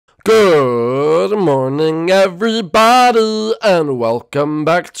Good morning, everybody, and welcome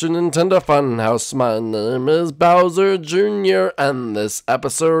back to Nintendo Funhouse. My name is Bowser Jr., and this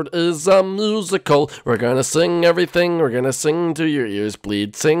episode is a musical. We're gonna sing everything. We're gonna sing till your ears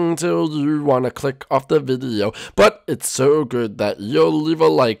bleed. Sing till you wanna click off the video. But it's so good that you'll leave a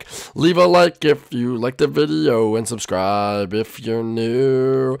like. Leave a like if you like the video, and subscribe if you're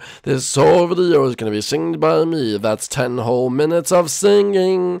new. This whole video is gonna be sung by me. That's 10 whole minutes of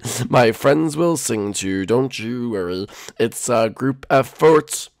singing. My friends will sing too, don't you worry. It's a group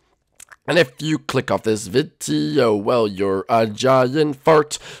effort. And if you click off this video, well, you're a giant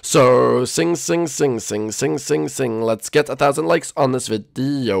fart. So sing, sing, sing, sing, sing, sing, sing. Let's get 1,000 likes on this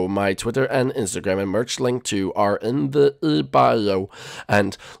video. My Twitter and Instagram and merch link too are in the bio.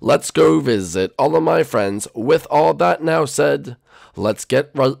 And let's go visit all of my friends. With all that now said, let's get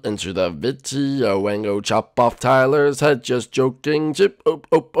right into the video and go chop off Tyler's head. Just joking. Chip,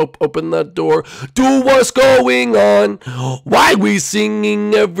 open the door. Do what's going on? Why we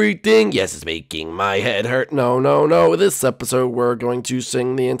singing everything? Yes, it's making my head hurt. No. This episode, we're going to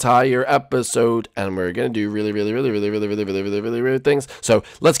sing the entire episode, and we're gonna do really things. So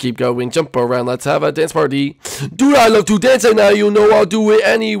let's keep going. Jump around. Let's have a dance party. Dude, I love to dance, and now you know I'll do it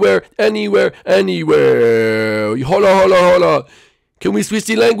anywhere. Hold on. Can we switch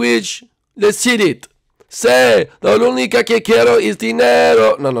the language? Let's hit it. Say, lo único que quiero es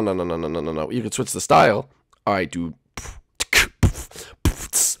dinero. No. You can switch the style. Alright, dude.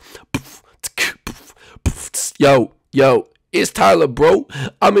 Yo. It's Tyler, bro.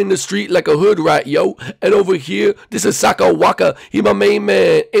 I'm in the street like a hood rat, yo. And over here, this is Saka Waka. He my main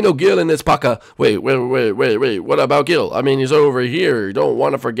man. Ain't no Gil in this paka. Wait. What about Gil? I mean, he's over here. You don't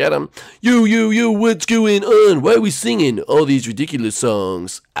want to forget him. You, what's going on? Why are we singing all these ridiculous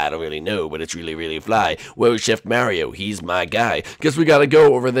songs? I don't really know, but it's really fly. Where's Chef Mario? He's my guy. Guess we gotta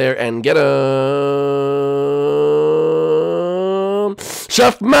go over there and get him.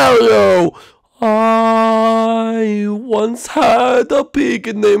 Chef Mario! I once had a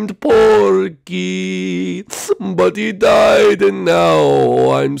pig named Porky, but he died and now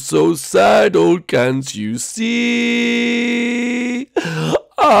I'm so sad, oh can't you see?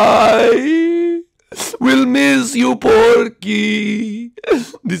 I will miss you, Porky.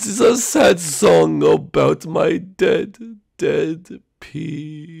 This is a sad song about my dead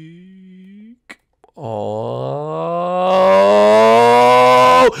pig. Oh,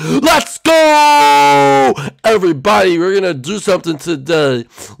 let's go! Everybody, we're gonna do something today.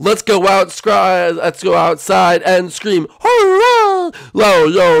 Let's go outside and scream, hurrah!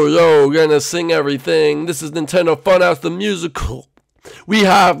 Yo, we're gonna sing everything. This is Nintendo Funhouse the musical. We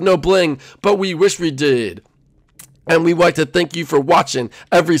have no bling, but we wish we did. And we'd like to thank you for watching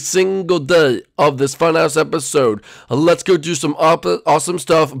every single day of this Funhouse episode. Let's go do some awesome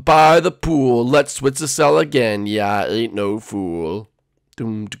stuff by the pool. Let's switch the cell again. Yeah, I ain't no fool.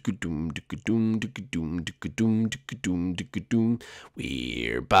 We're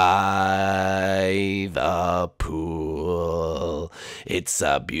by the pool. It's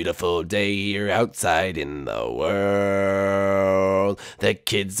a beautiful day here outside in the world. The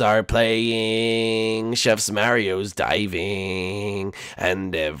kids are playing, Chef Mario's diving,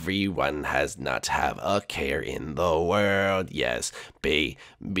 and everyone has not have a care in the world. Yes,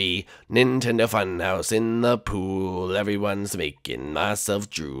 baby, Nintendo Funhouse in the pool. Everyone's making myself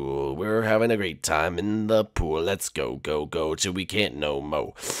drool. We're having a great time in the pool. Let's go till we can't no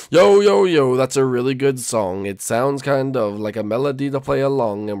mo. Yo, that's a really good song. It sounds kind of like a melody to play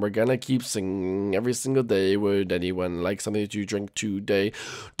along, and we're gonna keep singing every single day. Would anyone like something to drink today?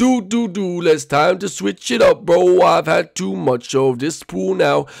 Do, let's time to switch it up, bro. I've had too much of this pool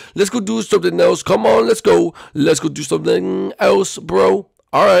now. Let's go do something else. Come on, let's go do something else, bro.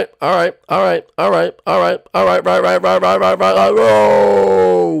 Alright. Right.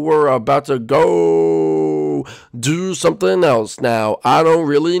 Oh, we're about to go do something else now. I don't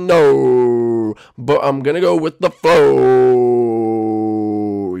really know, but I'm gonna go with the flow.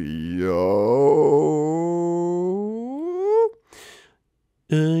 Yo.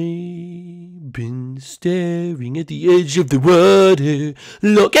 I've been staring at the edge of the water.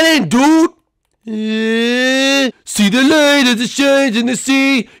 Look at it, dude. See the light as it shines in the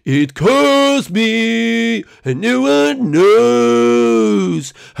sea. It calls me, and no one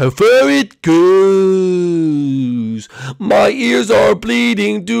knows how far it goes. My ears are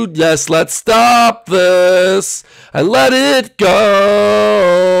bleeding, dude. Yes, let's stop this and let it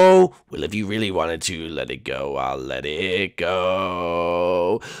go. Well, if you really wanted to let it go, I'll let it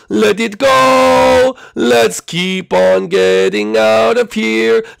go. Let it go. Let's keep on getting out of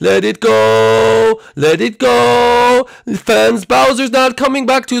here. Let it go. Let it go. Fans, Bowser's not coming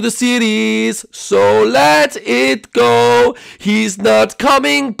back to the cities, so let it go. He's not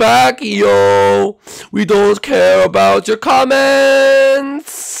coming back, yo. We don't care about your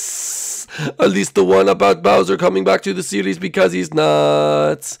comments. At least the one about Bowser coming back to the series, because he's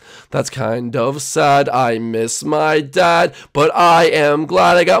not. That's kind of sad. I miss my dad, but I am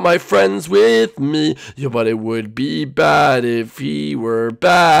glad I got my friends with me. Yeah, but it would be bad if he were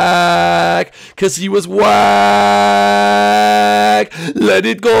back, 'cause he was whack. Let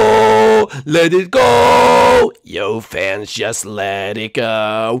it go. Let it go. Yo, fans, just let it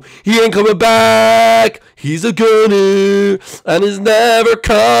go. He ain't coming back. He's a gunner, and he's never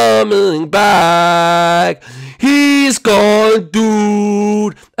coming back. He's gone,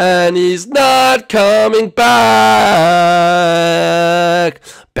 dude, and he's not coming back.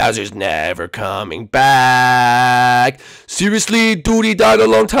 Bowser's never coming back. Seriously, dude, he died a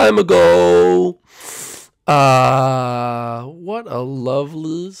long time ago. What a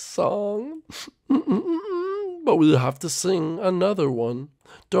lovely song. But we'll have to sing another one,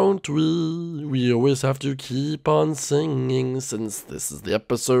 don't we? We always have to keep on singing, since this is the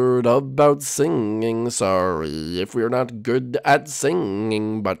episode about singing. Sorry if we're not good at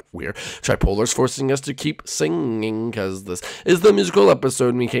singing, but we're Tripolar's forcing us to keep singing, because this is the musical episode,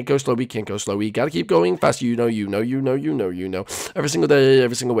 and we can't go slow, we can't go slow, we gotta keep going fast, you know, every single day,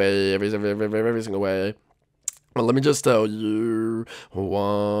 every single way, every single way. Well, let me just tell you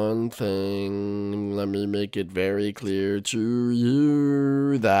one thing. Let me make it very clear to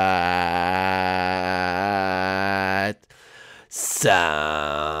you that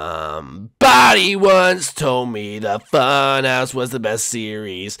somebody once told me the Funhouse was the best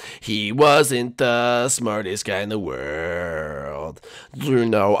series. He wasn't the smartest guy in the world. You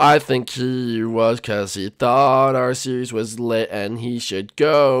know, I think he was, 'cause he thought our series was lit and he should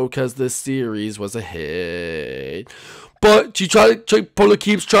go 'cause the series was a hit. But Tripolar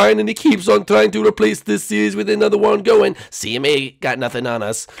keeps trying, and he keeps on trying to replace this series with another one going. CMA got nothing on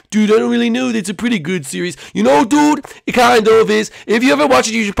us. Dude, I don't really know. It's a pretty good series. You know, dude, it kind of is. If you ever watch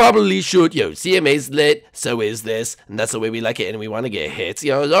it, you should probably should. Yo, CMA's lit, so is this. And that's the way we like it, and we want to get hits.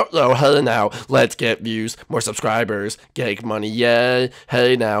 Yo, hey now, let's get views, more subscribers, get money, yay.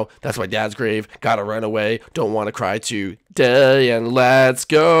 Hey now, that's my dad's grave. Gotta run away, don't want to cry today, and let's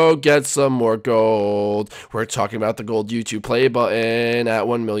go get some more gold. We're talking about the gold YouTube play button at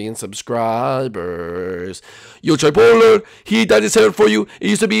 1 million subscribers. Yo, Tripolar, he dyed his hair for you. It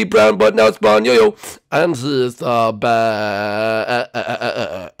used to be brown, but now it's blonde. Yo, and he is the best.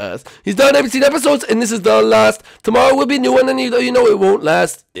 He's done 18 episodes, and this is the last. Tomorrow will be a new one, and you know it won't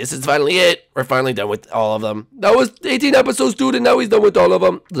last. This is finally it. We're finally done with all of them. That was 18 episodes, dude, and now he's done with all of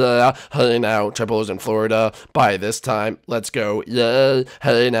them. Hey now, Tripolar's in Florida by this time. Let's go. Yay.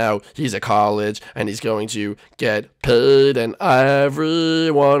 Hey now, he's at college, and he's going to get paid, and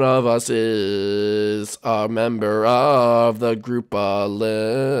every one of us is a member of the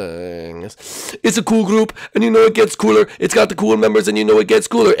Groupalings. It's a cool group, and you know it gets cooler. It's got the cool members, and you know it gets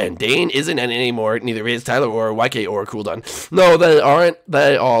cooler. And Dane isn't in it anymore. Neither is Tyler or YK or Cooldown. No, they aren't.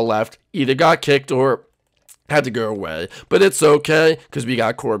 They all left. Either got kicked or had to go away, but it's okay, because we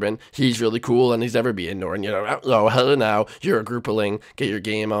got Corbin. He's really cool, and he's never being ignored. You know, oh, hello now, you're a Groupaling. Get your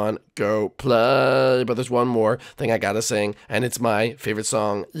game on, go play. But there's one more thing I gotta sing, and it's my favorite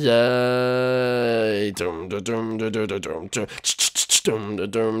song. Yay!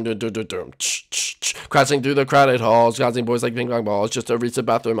 Crashing through the crowded halls, causing boys like ping pong balls just to reach the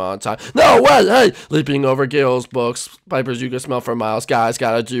bathroom on time. No way! Hey! Leaping over Gil's books, Vipers you can smell for miles. Guys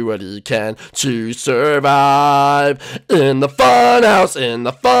gotta do what he can to survive. In the Funhouse, in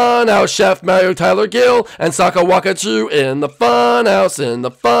the Funhouse. Chef Mario, Tyler, Gil, and Saka Waka Chu in the Funhouse, in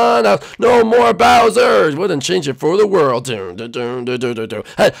the Funhouse. No more Bowser, wouldn't change it for the world. Hey,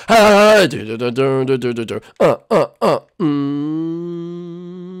 hey,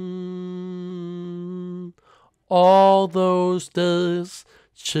 all those days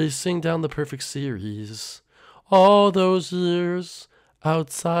chasing down the perfect series, all those years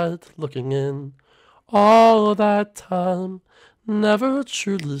outside looking in, all that time never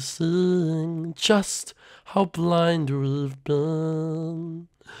truly seeing just how blind we've been.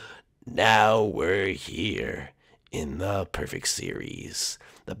 Now we're here in the perfect series,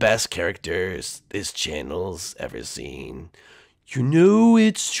 the best characters this channel's ever seen. You know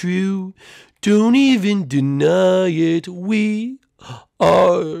it's true, don't even deny it. We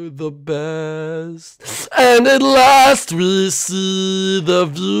are the best. And at last we see the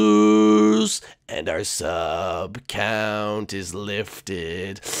views, and our sub count is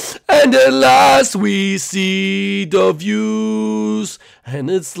lifted. And at last we see the views, and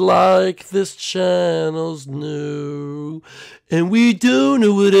it's like this channel's new. And we don't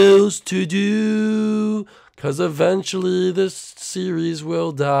know what else to do, 'cause eventually this series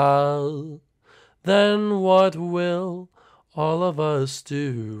will die. Then what will all of us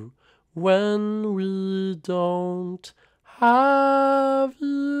do when we don't have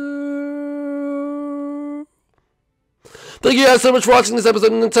you? Thank you guys so much for watching this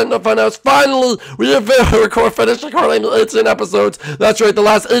episode of Nintendo Funhouse. Finally, we have finished recording 18 episodes. That's right, the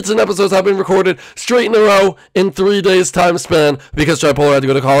last 18 episodes have been recorded straight in a row in 3 days time span because Tripolar had to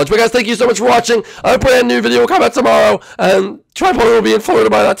go to college. But guys, thank you so much for watching. A brand new video will come out tomorrow, and Tripolar will be in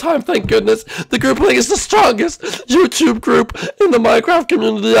Florida by that time, thank goodness. The group link is the strongest YouTube group in the Minecraft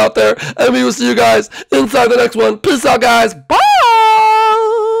community out there, and we will see you guys inside the next one. Peace out, guys. Bye!